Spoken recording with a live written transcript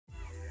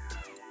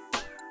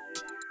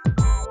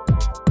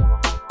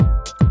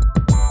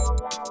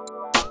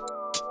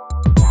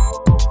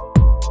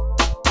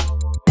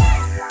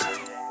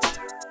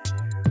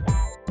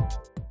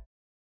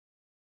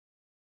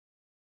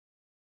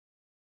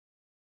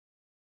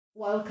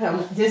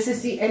Welcome. This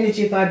is the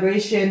energy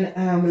vibration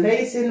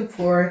lezing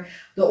for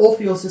the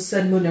Ophiuchus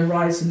Sun, Moon, and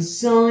Rising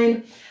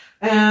sign.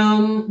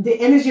 The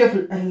energy of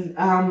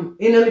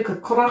innerlijke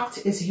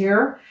kracht is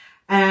here.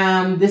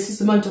 This is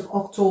the month of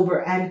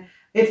October, and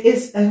it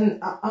is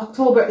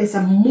October is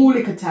een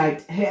moeilijke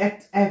tijd.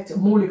 Echt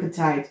moeilijke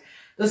tijd.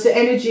 Dus the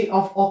energy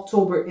of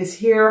October is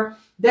here.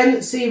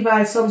 Then see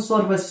by some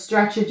sort of a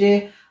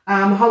strategy.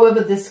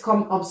 However, this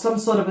come up, some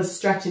sort of a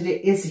strategy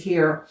is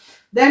here.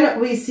 Then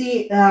we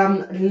see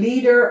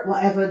leader,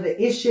 whatever the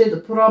issue, the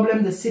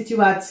problem, the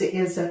situatie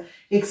is.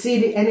 Ik zie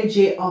de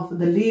energy of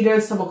the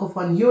leader. Sommige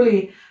van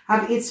jullie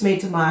hebben iets mee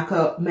te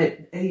maken met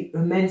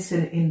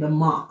mensen in de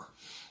macht.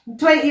 De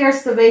 2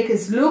 eerste week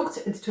is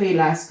lucht. De 2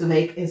 laatste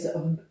week is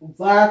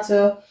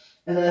water.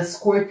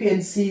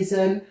 Scorpion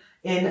season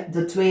in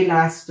de 2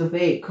 laatste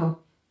weken.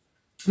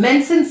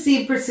 Mensen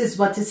zien precies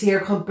wat is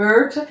hier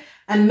gebeurd.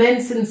 En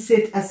mensen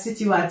zitten een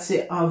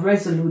situatie of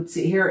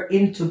resolutie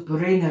hierin te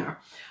brengen.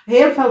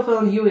 Heel veel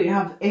van jullie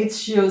hebben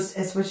issues,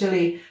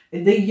 especially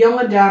de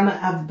jonge dame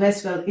hebben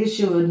best wel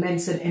issues met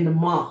mensen in de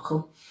macht.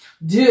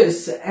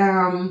 Dus,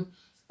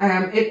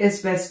 het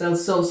is best wel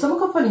zo.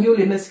 Sommige van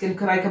jullie misschien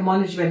krijgen een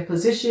management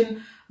position,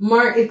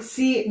 maar ik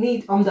zie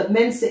niet omdat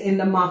mensen in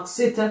de macht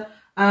zitten.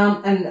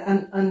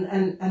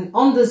 Een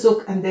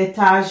onderzoek en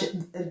detail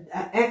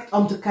echt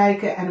om te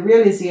kijken en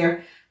realiseren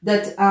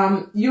dat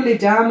jullie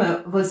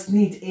dame was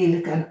niet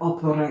eerlijk en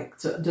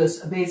oprecht.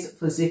 Dus wees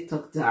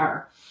voorzichtig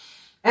daar.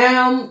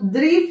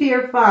 3,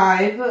 4,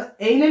 5,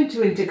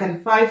 21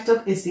 en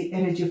 50 is de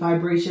energy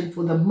vibration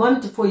voor de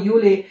maand voor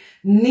jullie.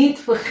 Niet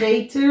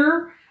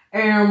vergeten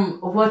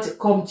wat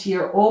komt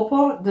hier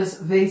open. Dus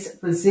wees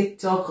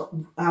voorzichtig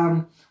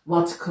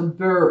wat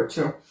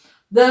gebeurt.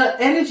 De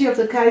energy of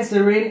de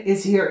keizerin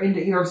is hier in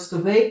de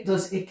eerste week.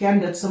 Dus ik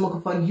ken dat sommige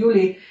van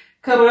jullie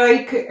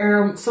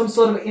krijgen some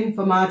sort of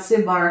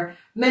informatie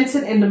waar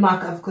mensen in de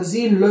macht hebben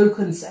gezien,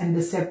 leugens en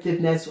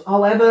deceptiveness.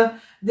 However,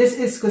 this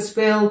is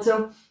gespeeld.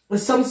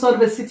 Some sort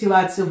of a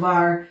situatie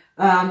waar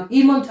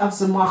iemand af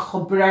zijn macht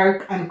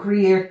gebruikt en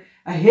creëert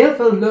heel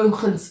veel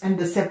leugens en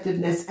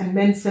deceptiveness. En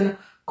mensen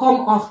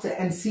komen achter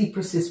en zien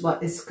precies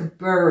wat is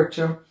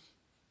gebeurd.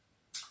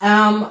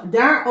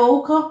 Daar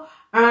ook,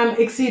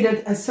 ik zie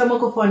dat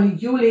sommige van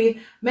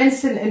jullie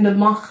mensen in de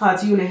macht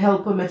gaat jullie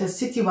helpen met de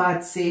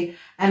situatie.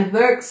 En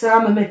werk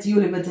samen met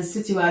jullie met de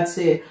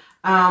situatie.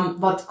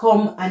 Wat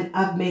komt en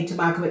heeft mee te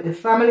maken met de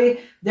family.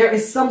 There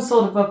is some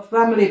sort of a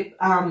family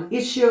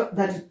issue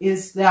that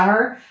is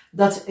there.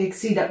 Dat ik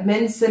zie dat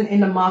mensen in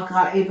de macht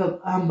gaan even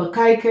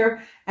bekijken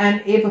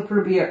en even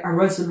proberen een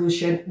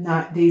resolution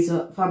naar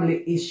deze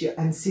family issue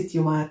en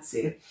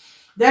situatie.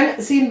 Dan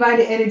zien wij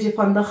de energie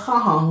van de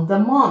gehangde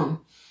man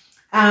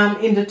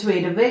in de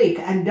tweede week.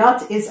 En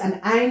dat is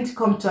een eind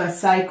komt te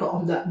cycle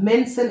omdat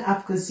mensen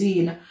hebben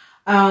gezien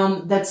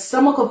dat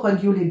sommige van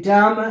jullie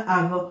dames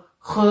hebben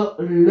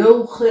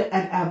gelogen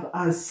en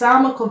hebben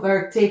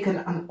samengewerkt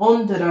tegen een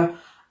andere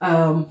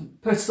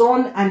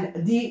persoon en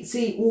die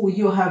zie hoe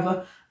je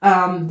hebben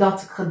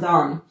dat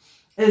gedaan.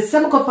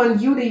 Sommige van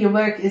jullie, je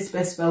werk is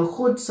best wel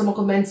goed.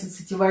 Sommige mensen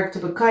zitten je werk te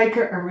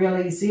bekijken en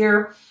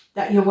realiseren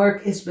dat je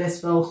werk is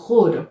best wel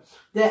goed.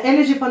 De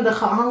energie van de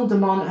gehangde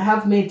man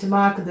heeft mee te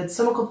maken dat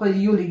sommige van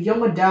jullie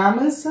jonge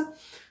dames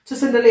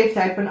tussen de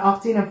leeftijd van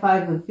 18 en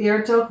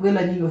 45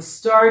 willen een nieuwe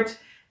start.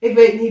 Ik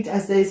weet niet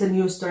als deze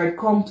nieuwe start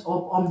komt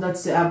op omdat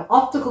ze hebben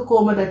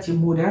achtergekomen dat je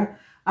moeder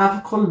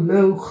heeft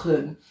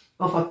gelogen.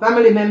 Of een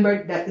family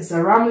member, dat is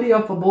een ramli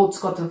of een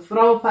boodschap, een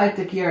vrouw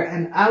 50 jaar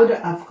en ouder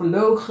heeft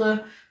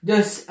gelogen.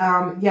 Dus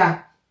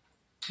ja,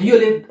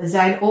 jullie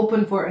zijn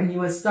open voor een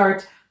nieuwe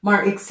start.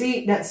 Maar ik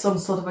zie dat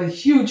soms soort van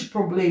huge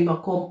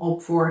problemen komen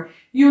op voor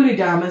jullie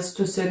dames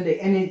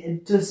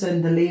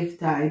tussen de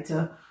leeftijd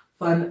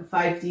van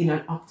 15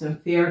 en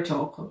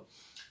 48.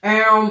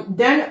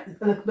 Dan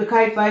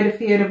bekijken wij de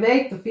vierde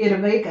week. De vierde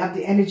week heeft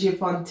de energie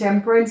van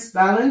temperance,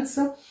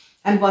 balance.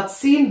 En wat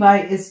zien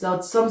wij is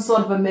dat soms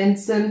soort van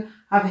mensen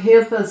hebben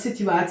heel veel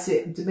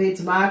situaties mee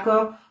te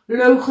maken.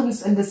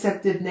 Leugens en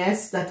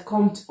deceptiveness, dat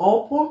komt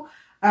op.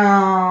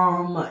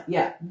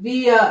 Ja,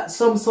 via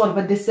some sort of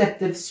a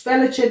deceptive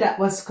spelletje dat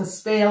was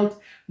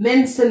gespeeld.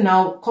 Mensen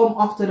nou komen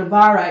achter de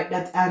waarheid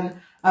dat een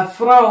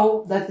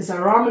vrouw, dat is een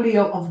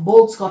rammelio of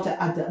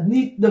boodschappen,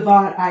 niet de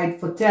waarheid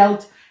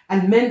vertelt.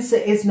 En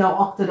mensen is nou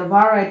achter de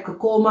waarheid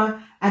gekomen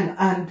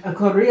en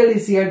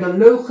gerealiseerd de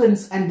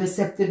leugens en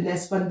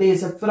deceptiveness van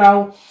deze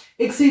vrouw.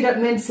 Ik zie dat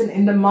mensen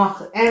in de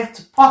macht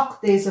echt pakken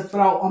deze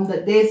vrouw,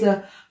 omdat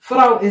deze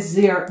vrouw is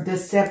zeer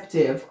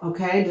deceptive.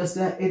 Oké, dus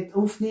het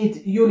hoeft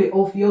niet jullie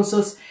of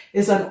Jezus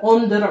is een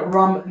andere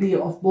ramli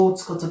of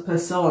boodschapper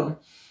persoon.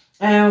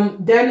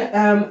 Dan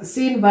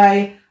zien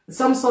wij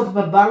some sort of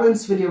a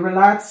balance with je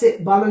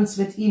relatie,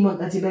 balance met iemand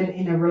dat je bent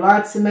in een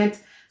relatie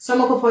met.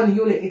 Sommige van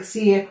jullie, ik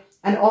zie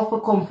en offer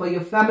komt voor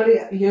je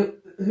family.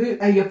 U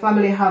en je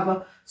family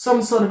hebben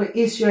some sort of a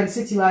issue en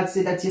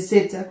situatie dat je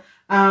zit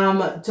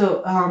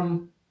te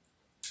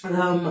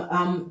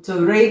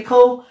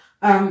regelen.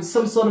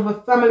 Some sort of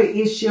a family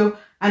issue.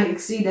 En ik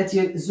zie dat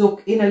je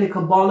zoekt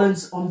innerlijke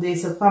balance om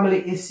deze family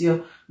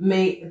issue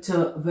mee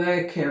te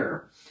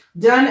werken.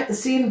 Dan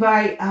zien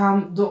wij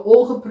de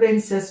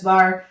ogenprinses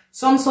waar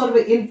soms soort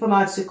van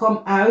informatie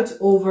komt uit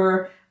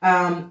over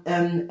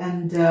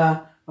de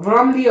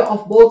ramlige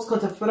of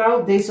boodschatte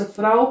vrouw. Deze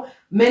vrouw,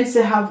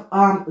 mensen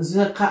hebben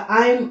ze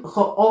geheim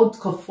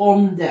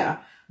uitgevonden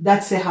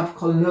dat ze heeft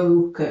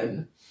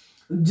gelogen.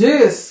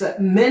 Dus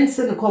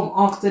mensen komen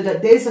achter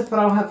dat deze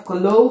vrouw heeft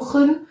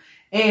gelogen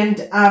en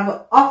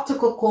hebben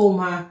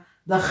achtergekomen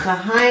de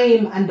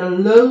geheim en de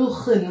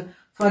leugen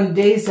van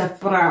deze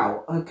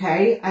vrouw.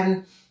 Oké?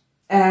 En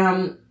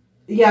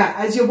ja,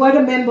 als je wordt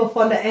een member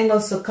van de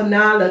Engelse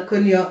kanalen,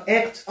 kun je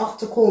echt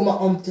achterkomen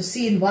om te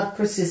zien wat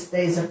precies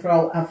deze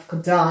vrouw heeft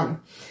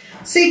gedaan.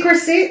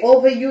 Secrecy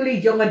over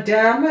jullie jonge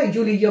dame.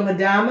 Jullie jonge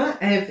dame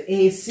heeft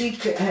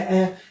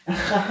een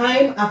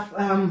geheim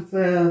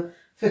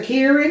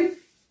verkering.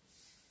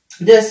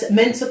 Dus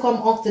mensen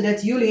komen achter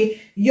dat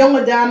jullie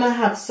jonge dame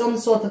heeft zo'n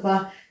soort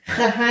van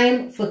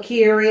geheim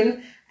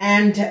verkering.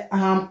 En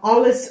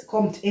alles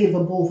komt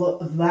even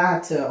boven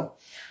water.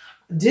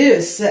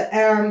 Dus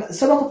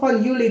sommige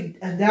van jullie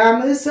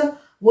dames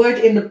wordt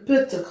in de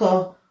put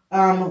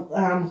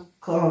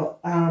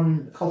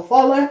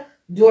gevallen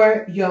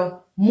door je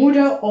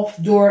moeder of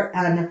door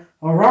een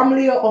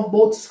ramlige of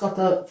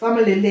boodschatte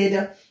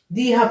familieleden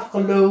die heeft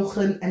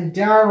gelogen en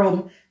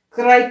daarom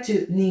krijgt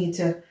u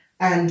niet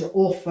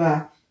of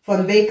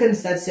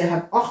vanwege dat ze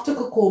hebben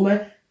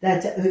achtergekomen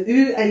dat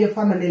u en je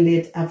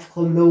familielid heeft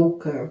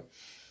gelogen.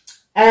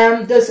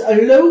 Dus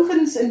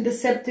logens en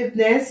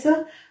deceptiveness.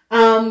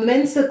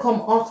 Mensen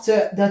komen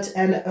achter dat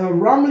een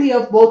ramlige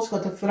of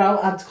boodschatte vrouw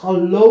heeft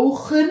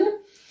gelogen.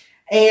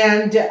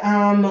 En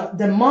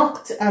de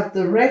macht of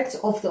de recht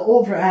of de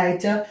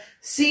overheid.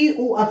 Zie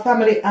hoe een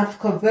familie heeft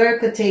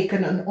gewerkt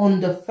tegen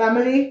een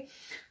family.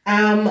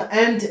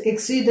 En ik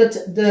zie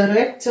dat de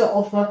rechten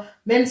of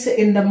mensen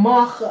in de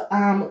macht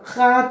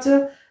gaat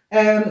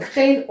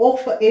geen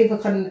offer even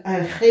gaan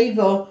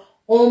geven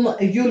om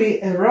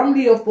jullie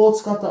ramlige of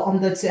boodschatten,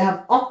 omdat ze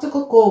hebben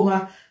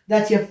achtergekomen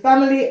dat je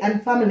familie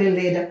en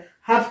familieleden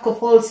hebben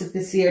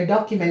gefalsificeerd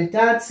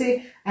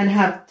documentatie en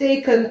hebben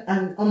teken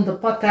om de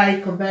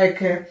partij te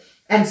werken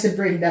en ze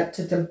brengen dat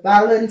to the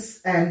balance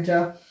en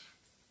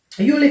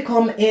jullie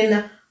komen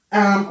in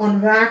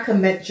ontwaken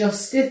met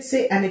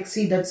justitie en ik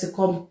zie dat ze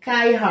komen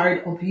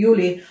keihard op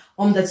jullie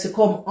omdat ze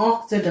komen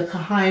achter de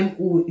geheim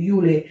hoe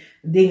jullie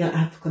dingen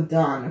hebben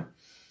gedaan.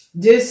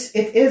 Dus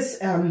het is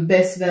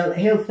best wel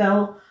heel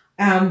veel,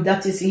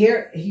 dat is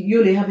hier,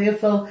 jullie hebben heel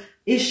veel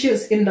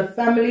issues in de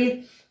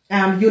family.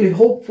 Jullie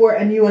hopen voor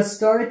een nieuwe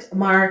start,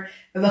 maar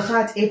we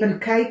gaan even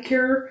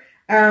kijken.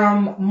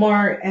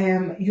 Maar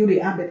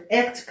jullie hebben het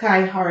echt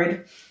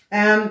keihard.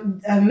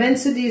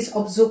 Mensen die is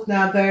op zoek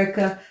naar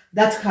werken,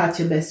 dat gaat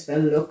je best wel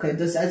lukken.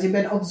 Dus als je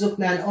bent op zoek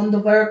naar een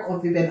ander werk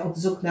of je bent op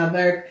zoek naar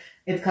werk,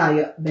 het gaat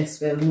je best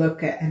wel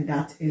lukken en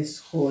dat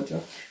is goed.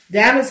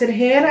 Dames en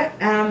heren,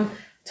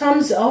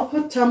 thumbs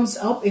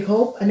up. Ik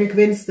hoop en ik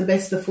wens de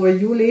beste voor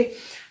jullie.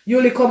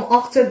 Jullie komen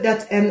achter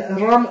dat een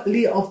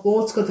ramlige of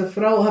boodschatte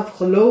vrouw heeft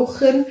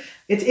gelogen.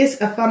 Het is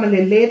een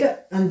familieleden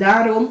en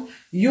daarom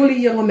jullie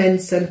jonge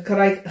mensen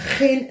krijgen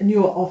geen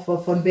nieuwe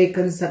offer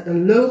vanwege de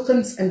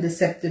leugens en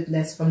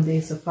deceptiveness van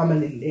deze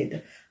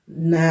familieleden.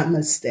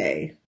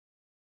 Namaste.